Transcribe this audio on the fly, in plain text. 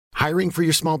Hiring for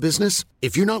your small business?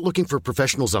 If you're not looking for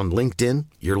professionals on LinkedIn,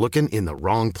 you're looking in the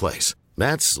wrong place.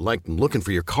 That's like looking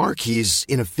for your car keys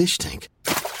in a fish tank.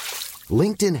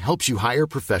 LinkedIn helps you hire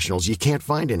professionals you can't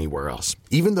find anywhere else,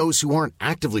 even those who aren't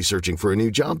actively searching for a new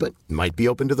job but might be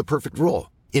open to the perfect role.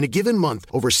 In a given month,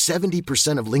 over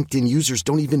 70% of LinkedIn users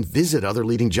don't even visit other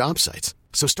leading job sites.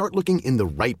 So start looking in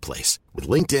the right place. With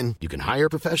LinkedIn, you can hire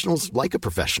professionals like a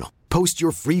professional. Post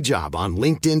your free job on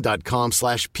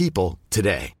linkedin.com/people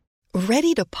today.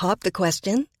 Ready to pop the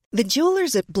question? The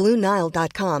jewelers at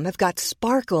BlueNile.com have got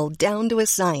sparkle down to a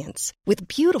science with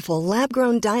beautiful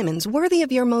lab-grown diamonds worthy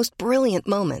of your most brilliant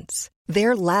moments.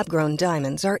 Their lab-grown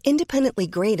diamonds are independently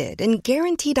graded and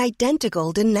guaranteed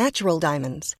identical to natural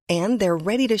diamonds, and they're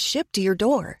ready to ship to your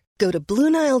door. Go to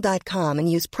BlueNile.com and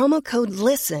use promo code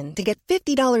LISTEN to get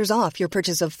 $50 off your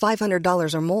purchase of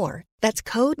 $500 or more. That's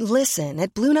code LISTEN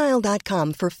at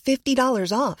BlueNile.com for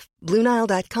 $50 off.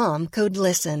 BlueNile.com, code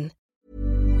LISTEN.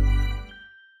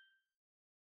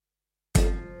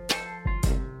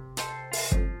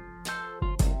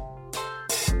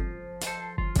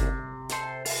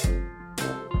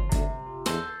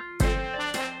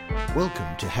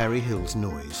 Welcome to Harry Hill's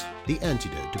Noise, the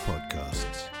antidote to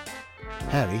podcasts.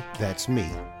 Harry, that's me,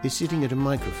 is sitting at a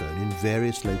microphone in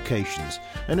various locations,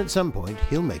 and at some point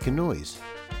he'll make a noise.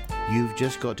 You've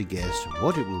just got to guess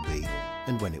what it will be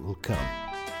and when it will come.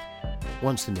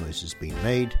 Once the noise has been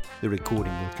made, the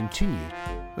recording will continue,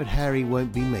 but Harry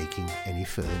won't be making any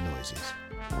further noises.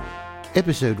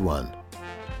 Episode 1.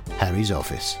 Harry's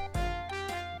Office.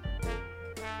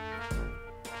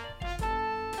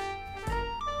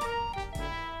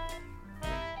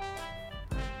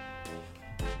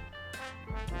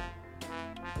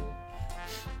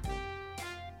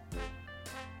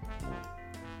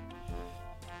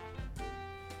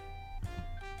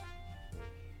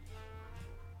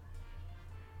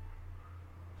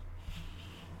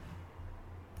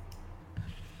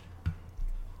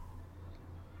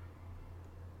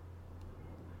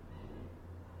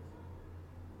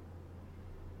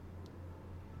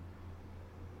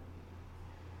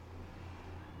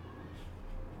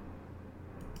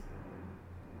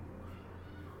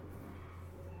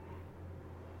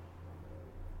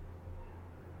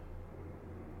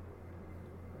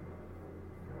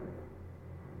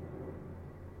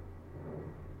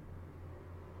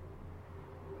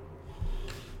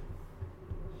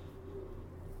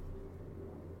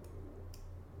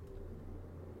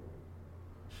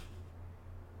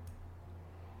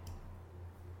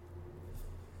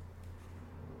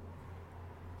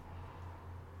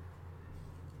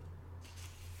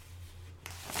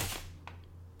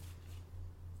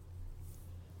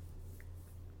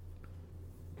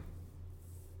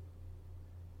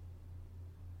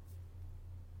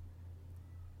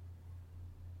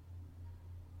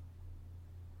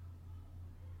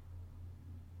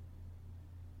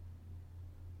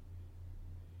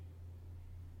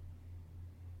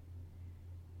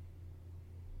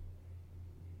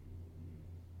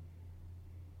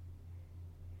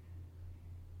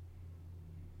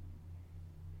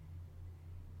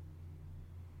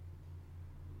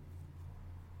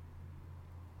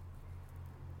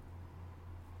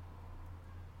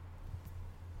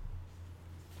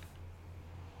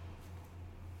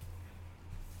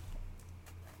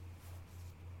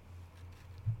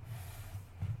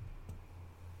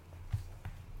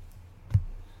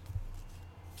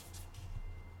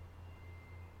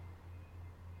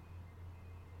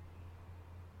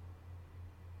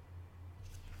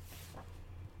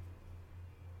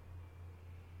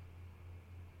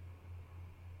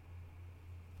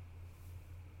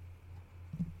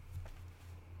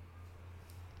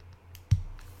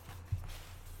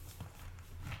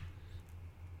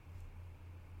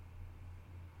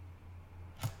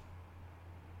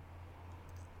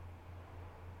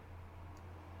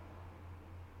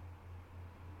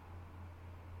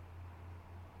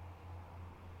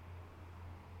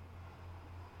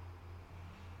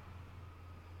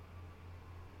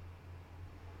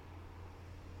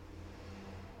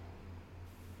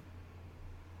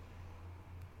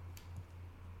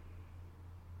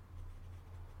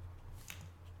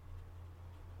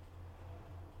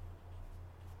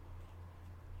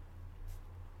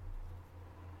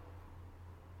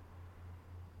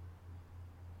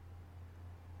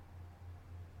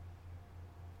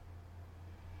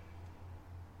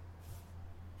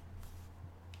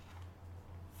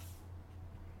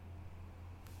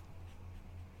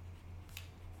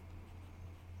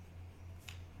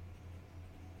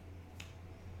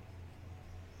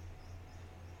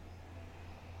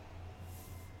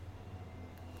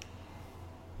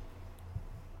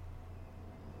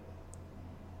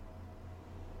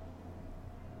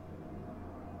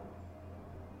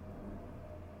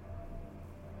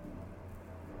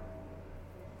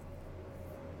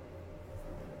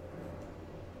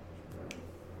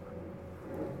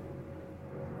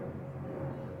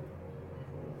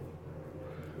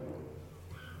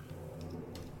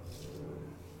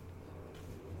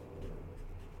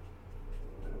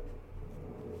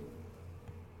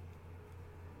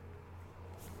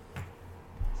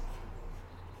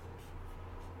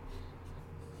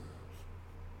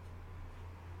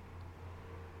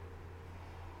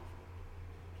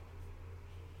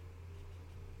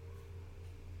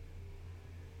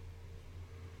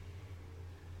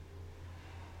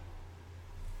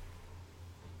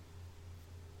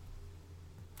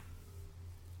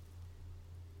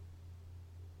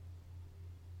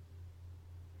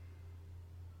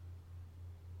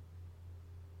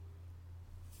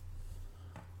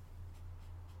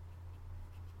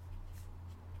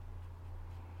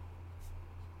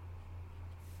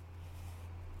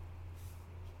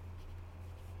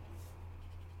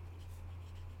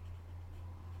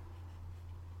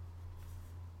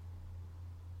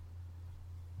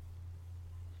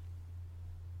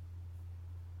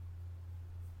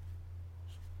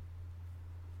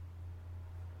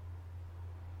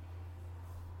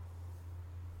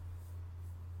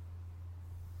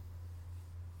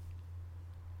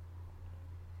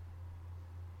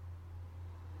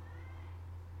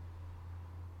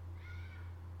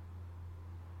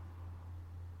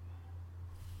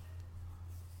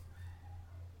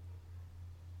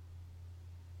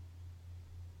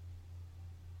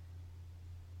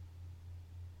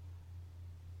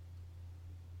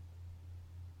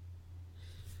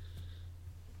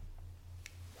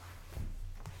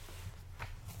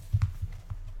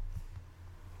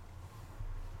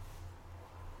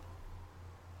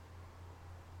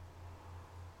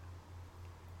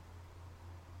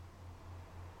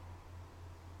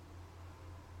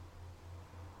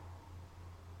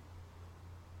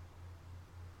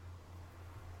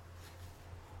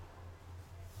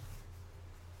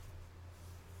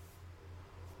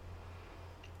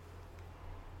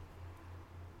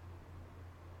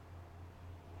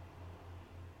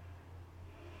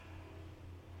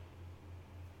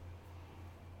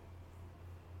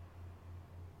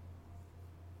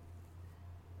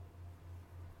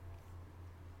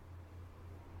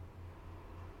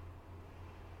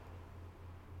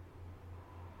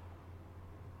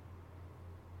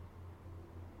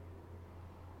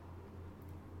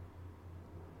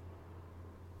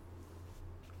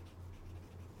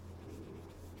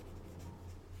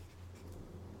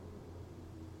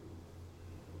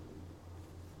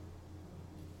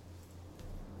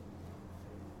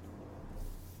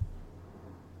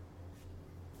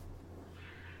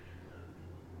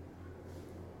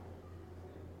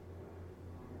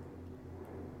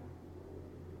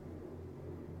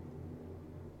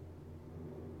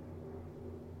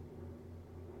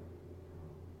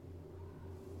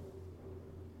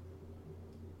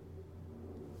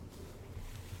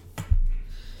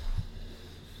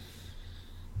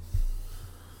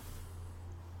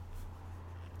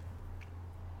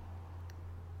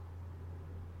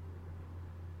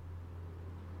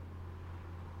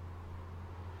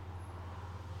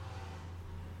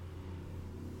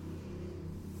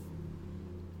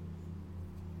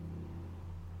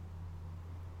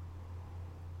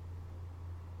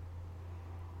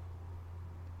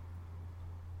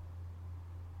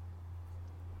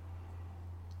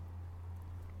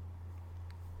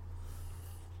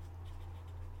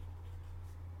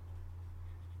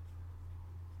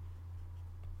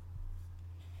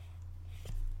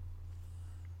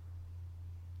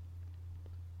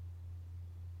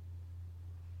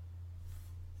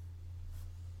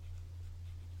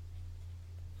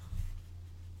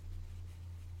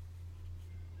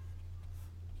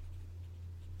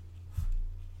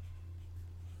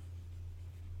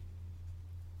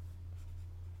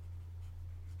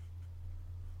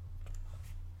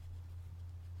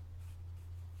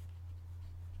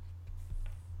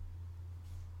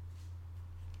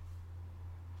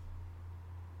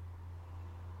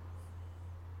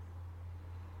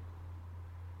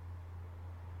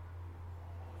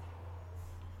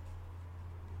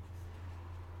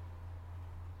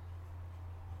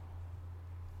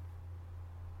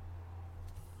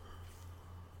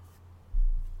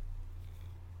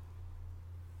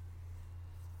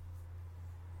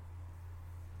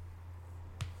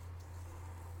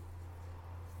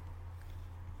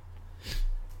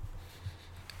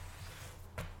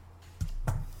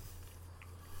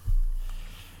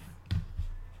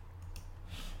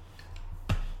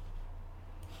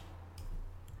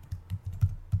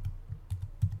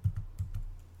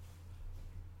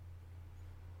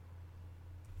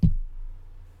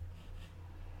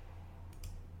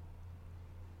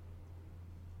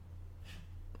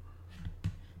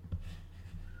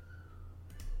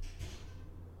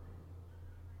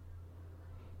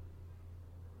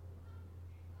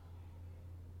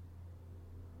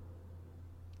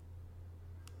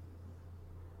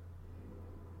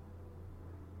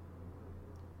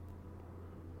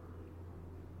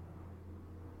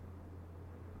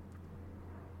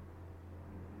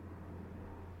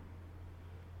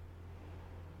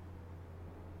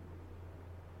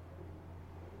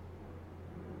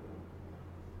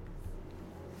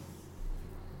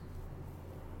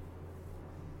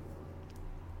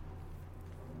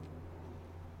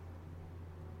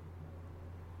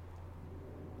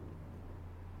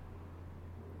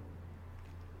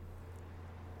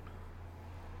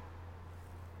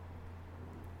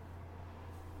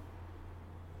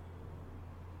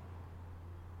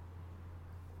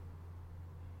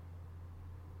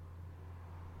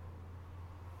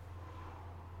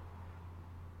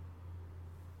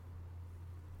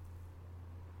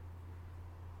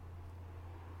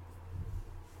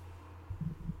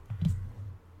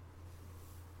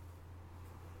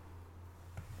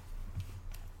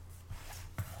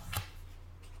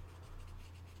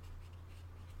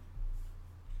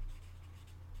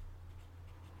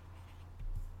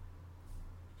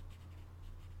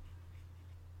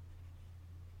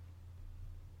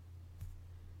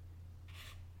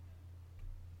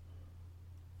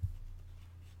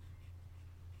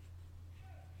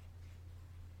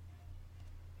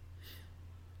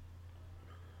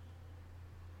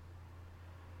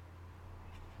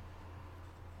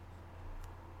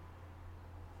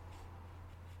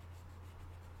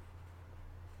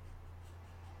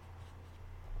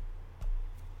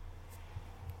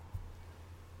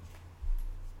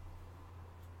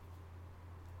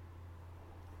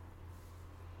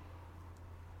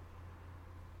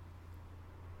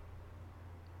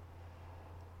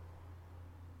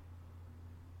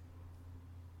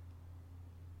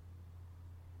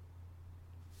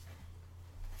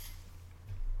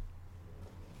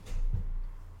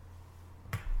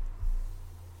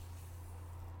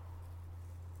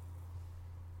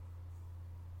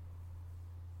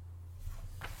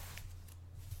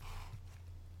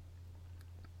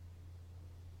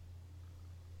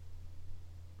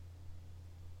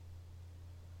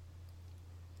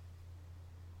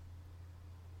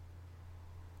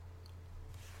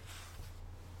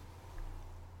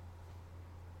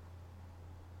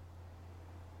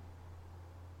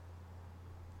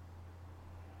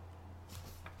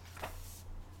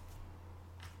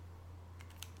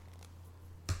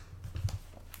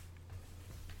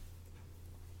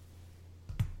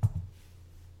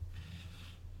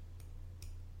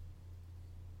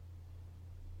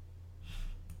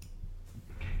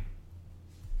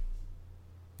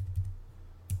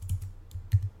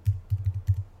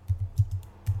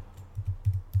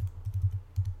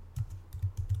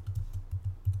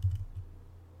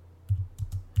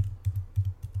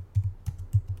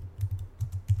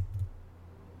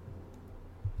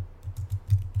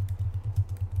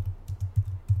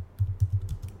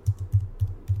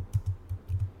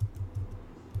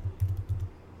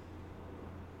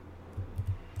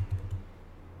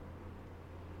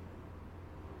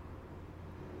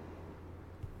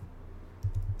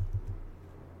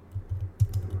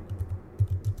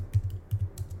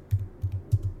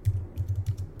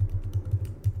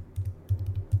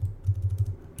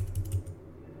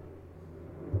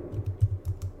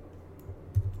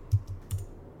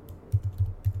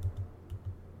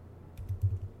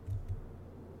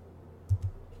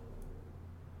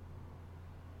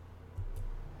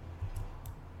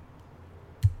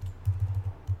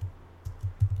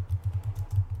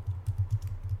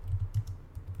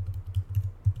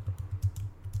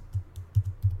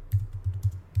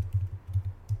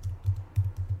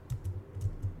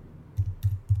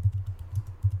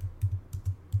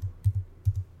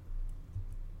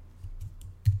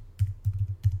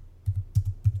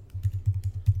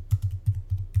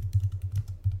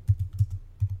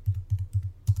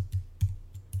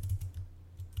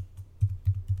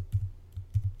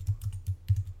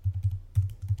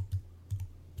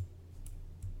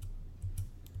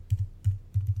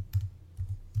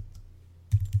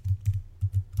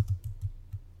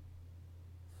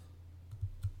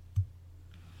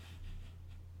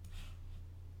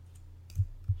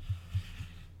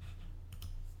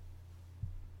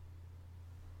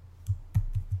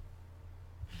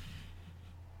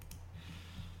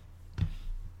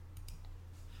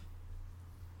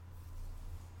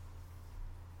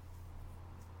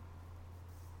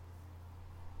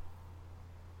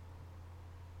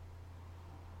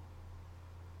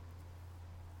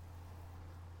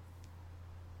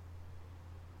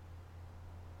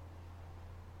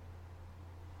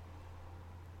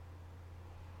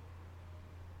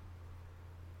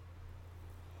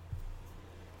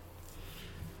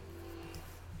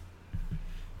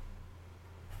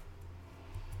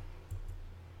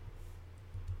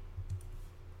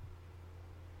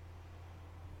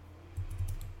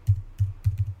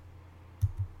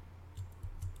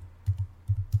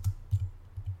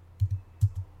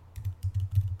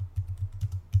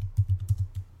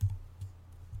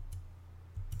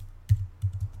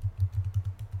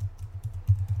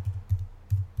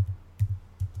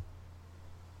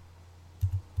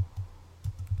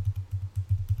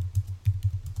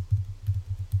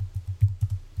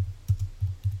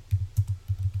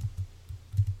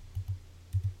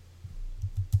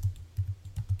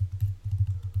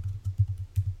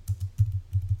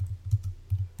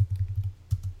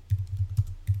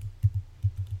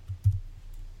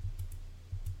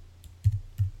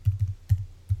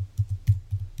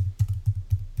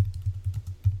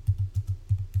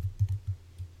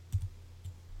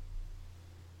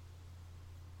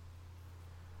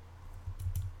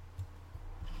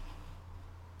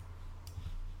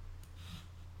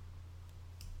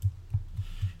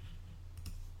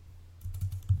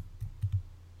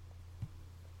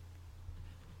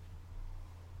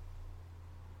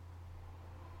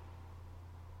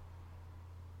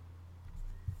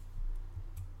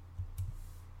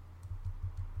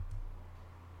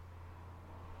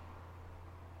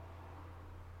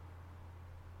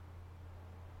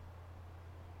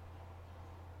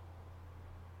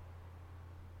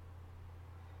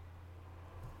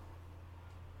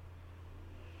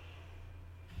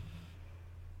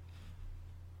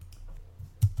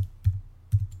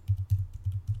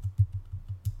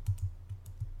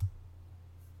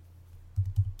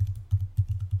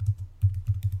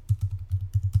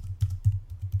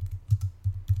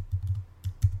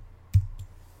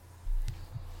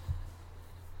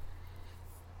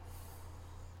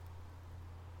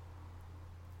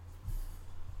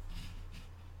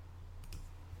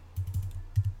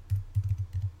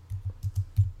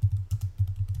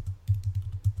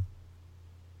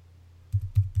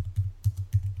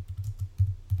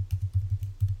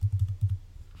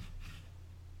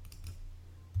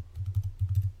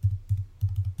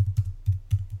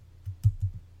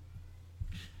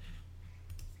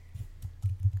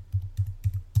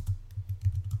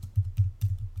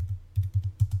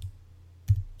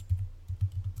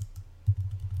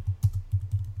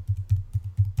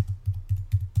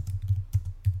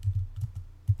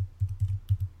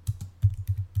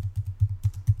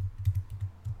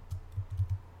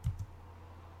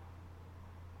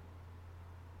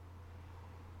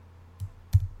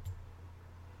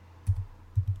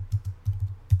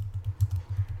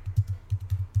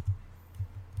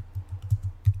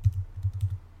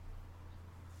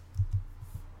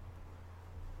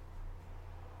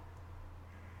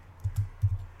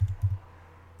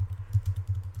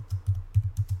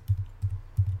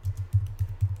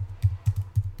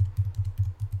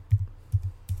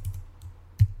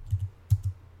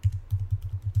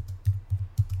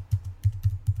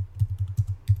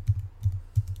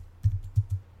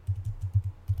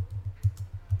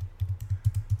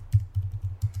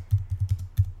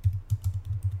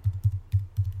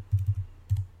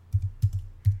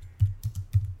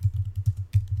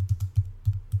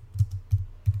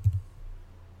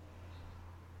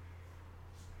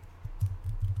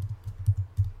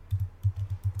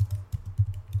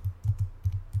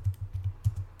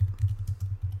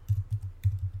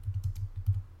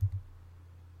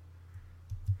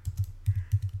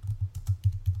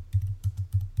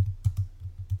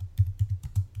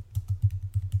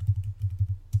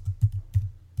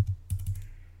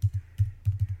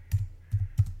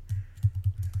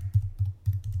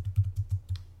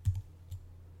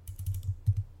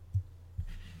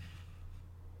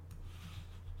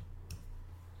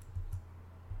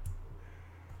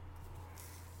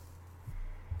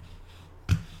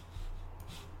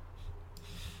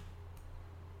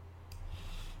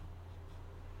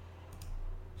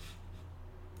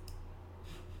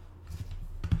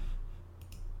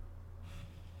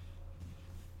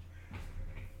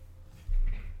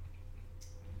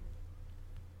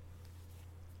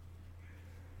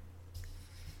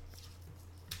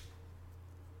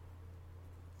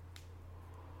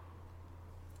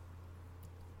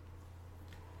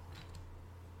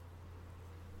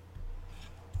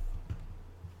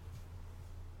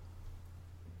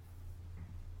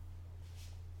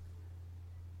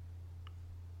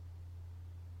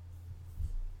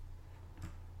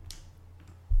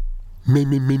 Me,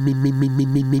 me, me, me, me, me, me,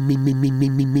 me, me, me, me, me, me,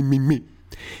 me, me, me, me.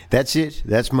 That's it.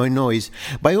 That's my noise.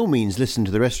 By all means, listen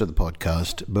to the rest of the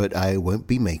podcast, but I won't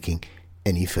be making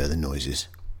any further noises.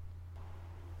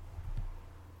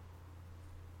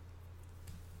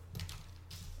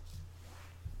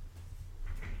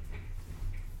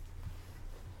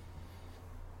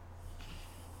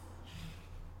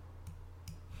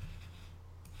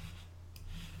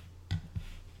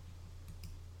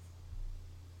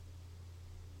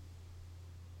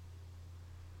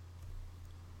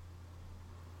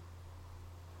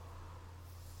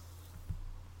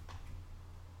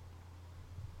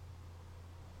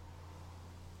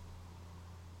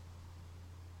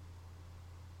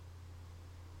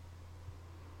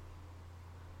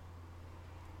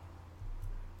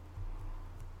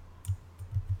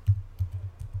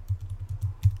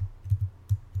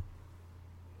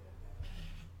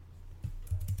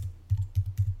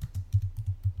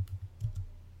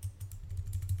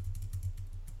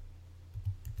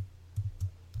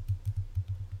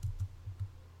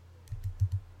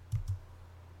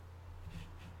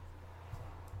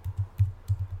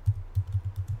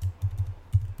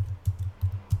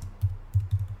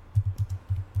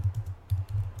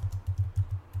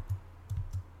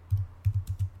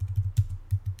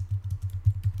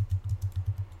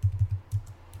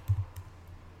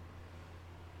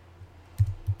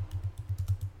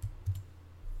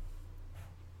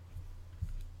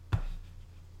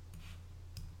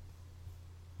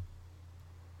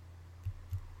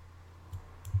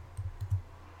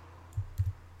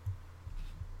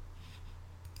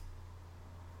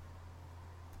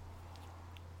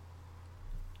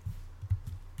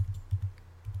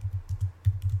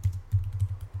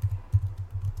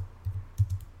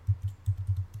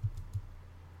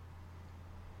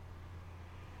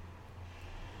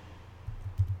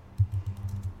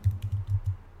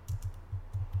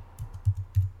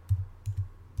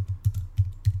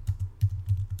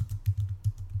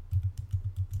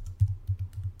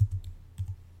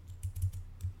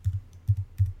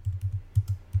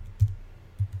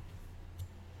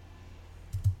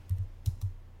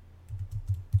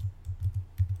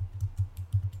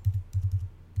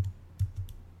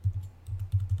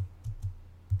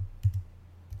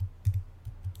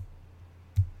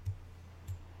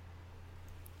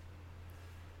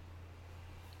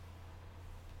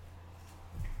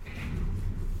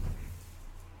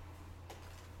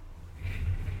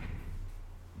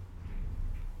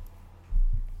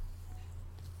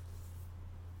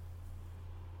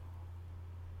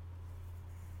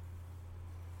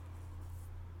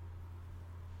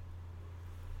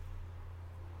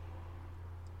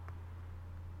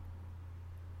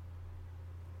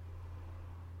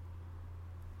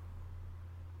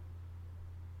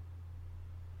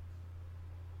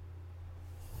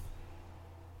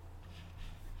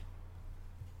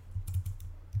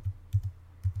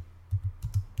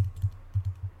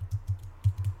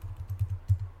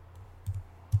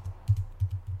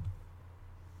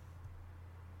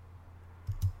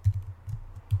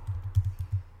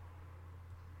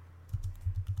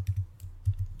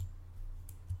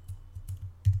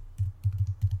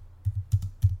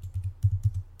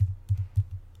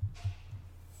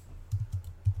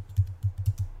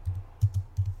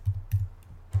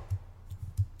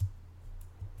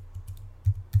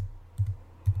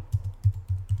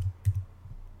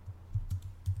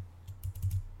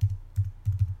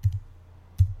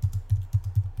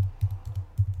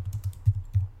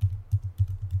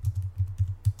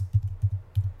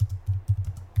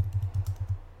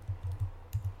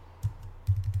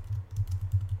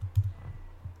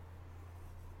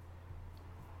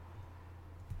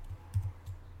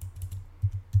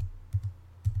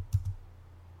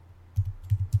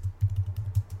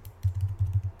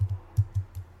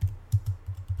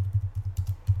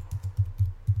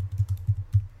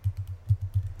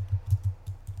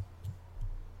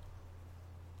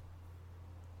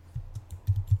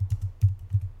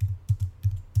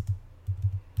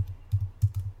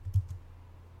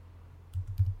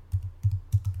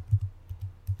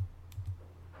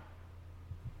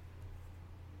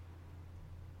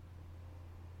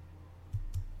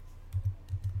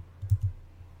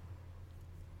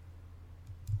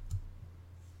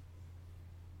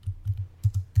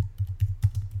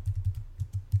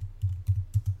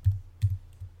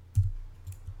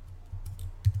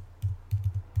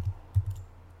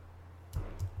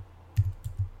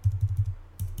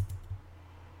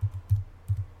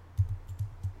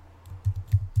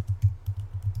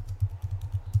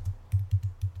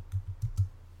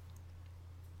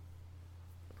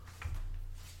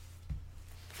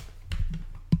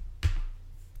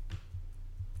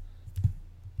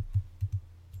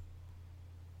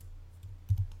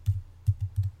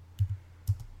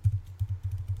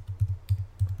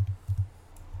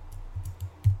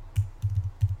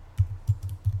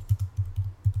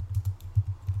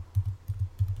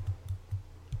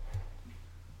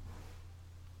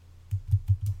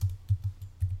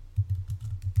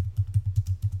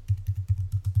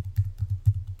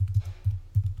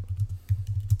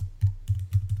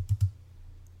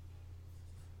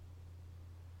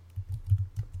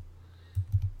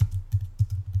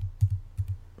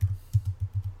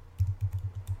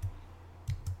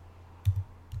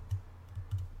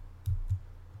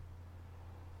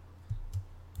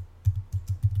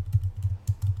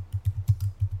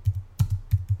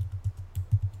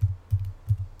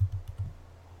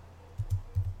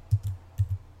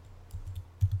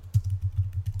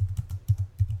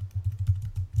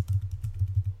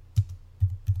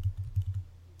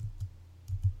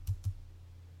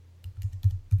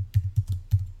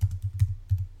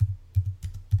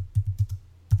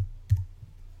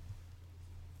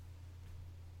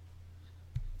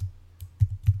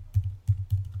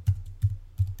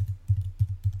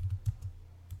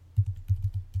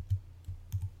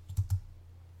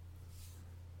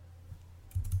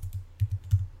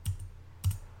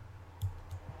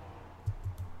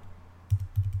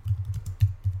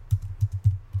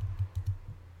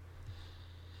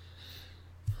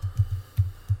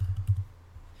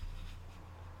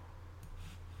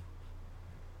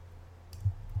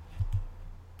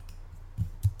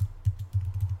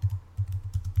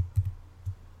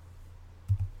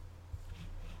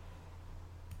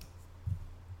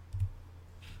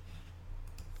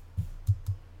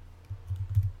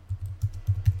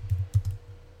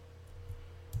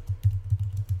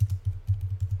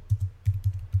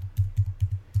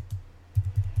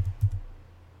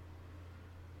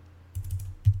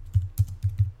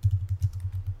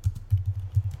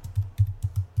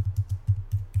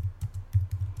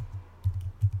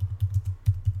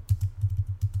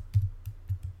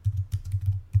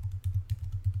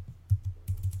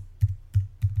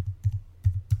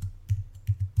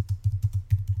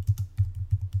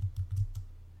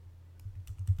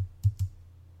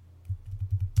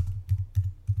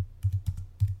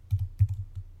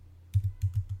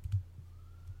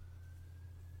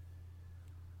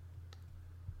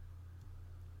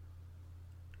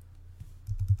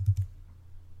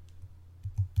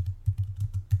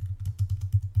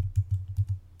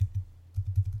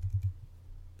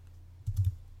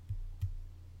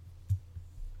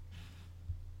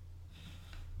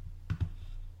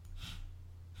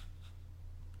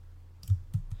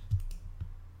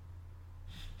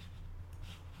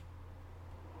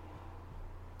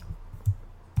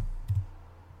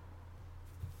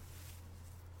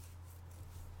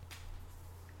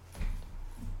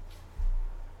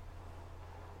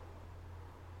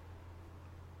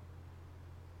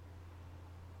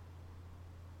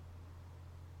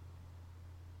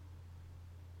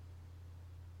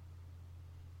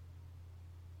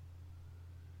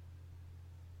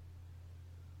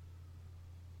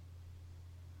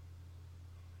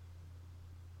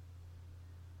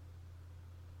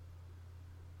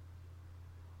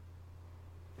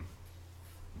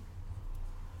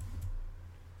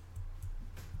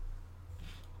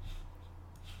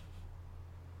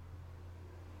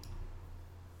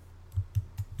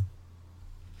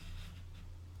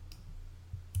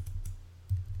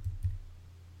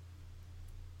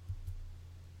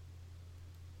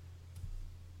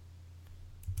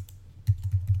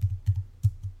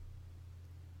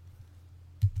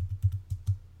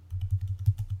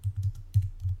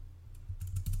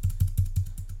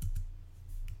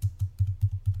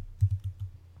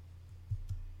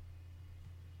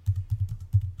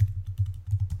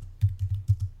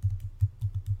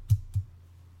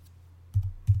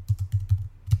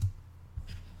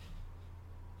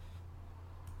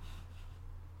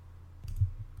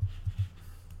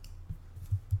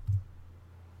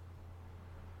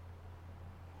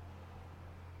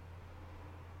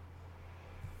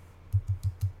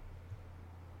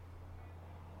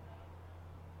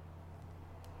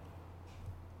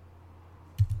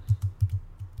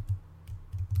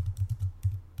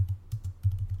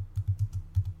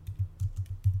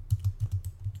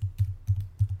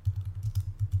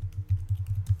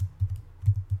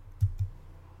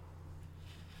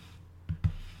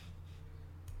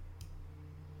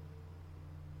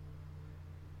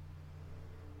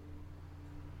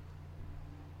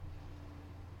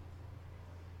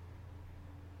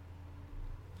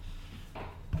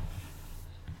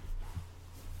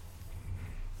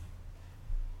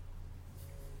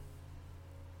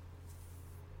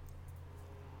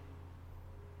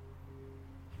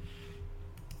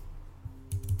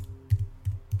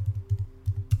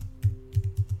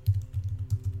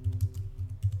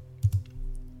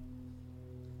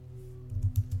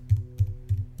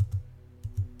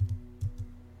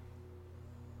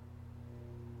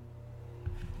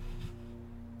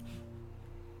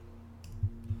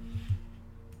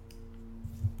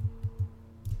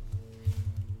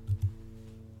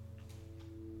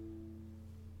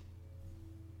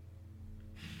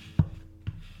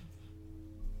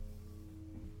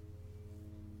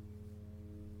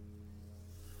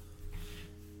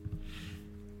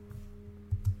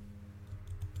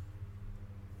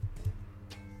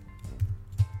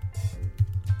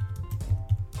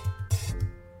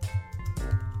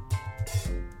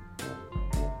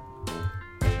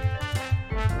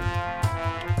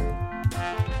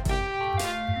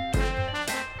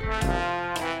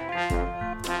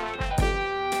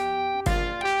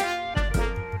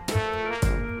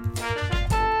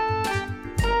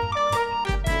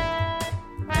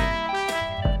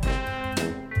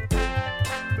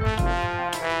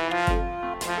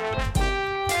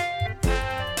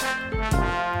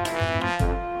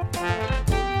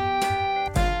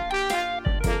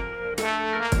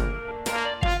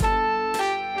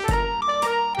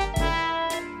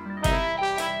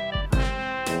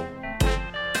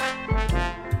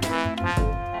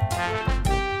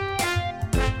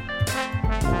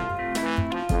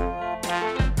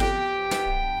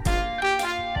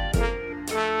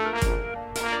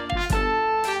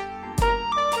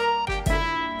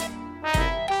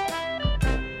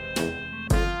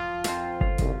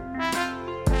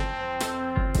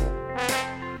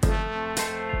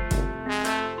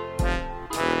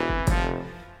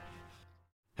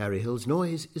 Harry Hill's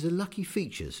Noise is a Lucky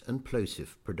Features and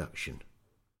Plosive production.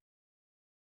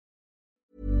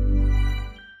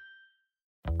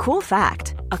 Cool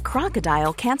fact, a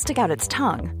crocodile can't stick out its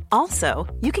tongue. Also,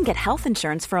 you can get health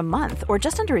insurance for a month or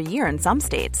just under a year in some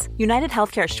states. United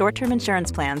Healthcare short-term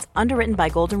insurance plans, underwritten by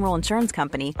Golden Rule Insurance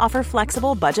Company, offer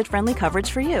flexible, budget-friendly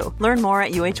coverage for you. Learn more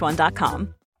at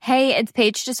UH1.com. Hey, it's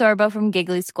Paige DeSorbo from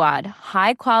Giggly Squad.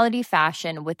 High quality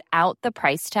fashion without the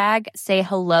price tag. Say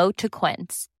hello to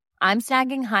Quince. I'm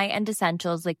snagging high-end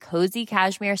essentials like cozy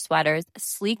cashmere sweaters,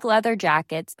 sleek leather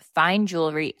jackets, fine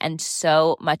jewelry, and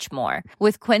so much more.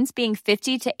 With Quince being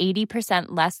 50 to 80%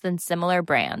 less than similar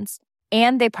brands.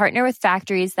 And they partner with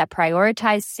factories that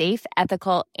prioritize safe,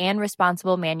 ethical, and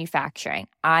responsible manufacturing.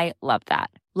 I love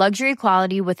that. Luxury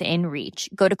quality within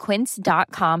reach. Go to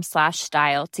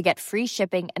quince.com/style to get free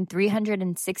shipping and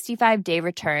 365-day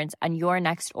returns on your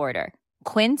next order.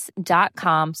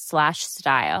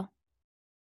 Quince.com/style.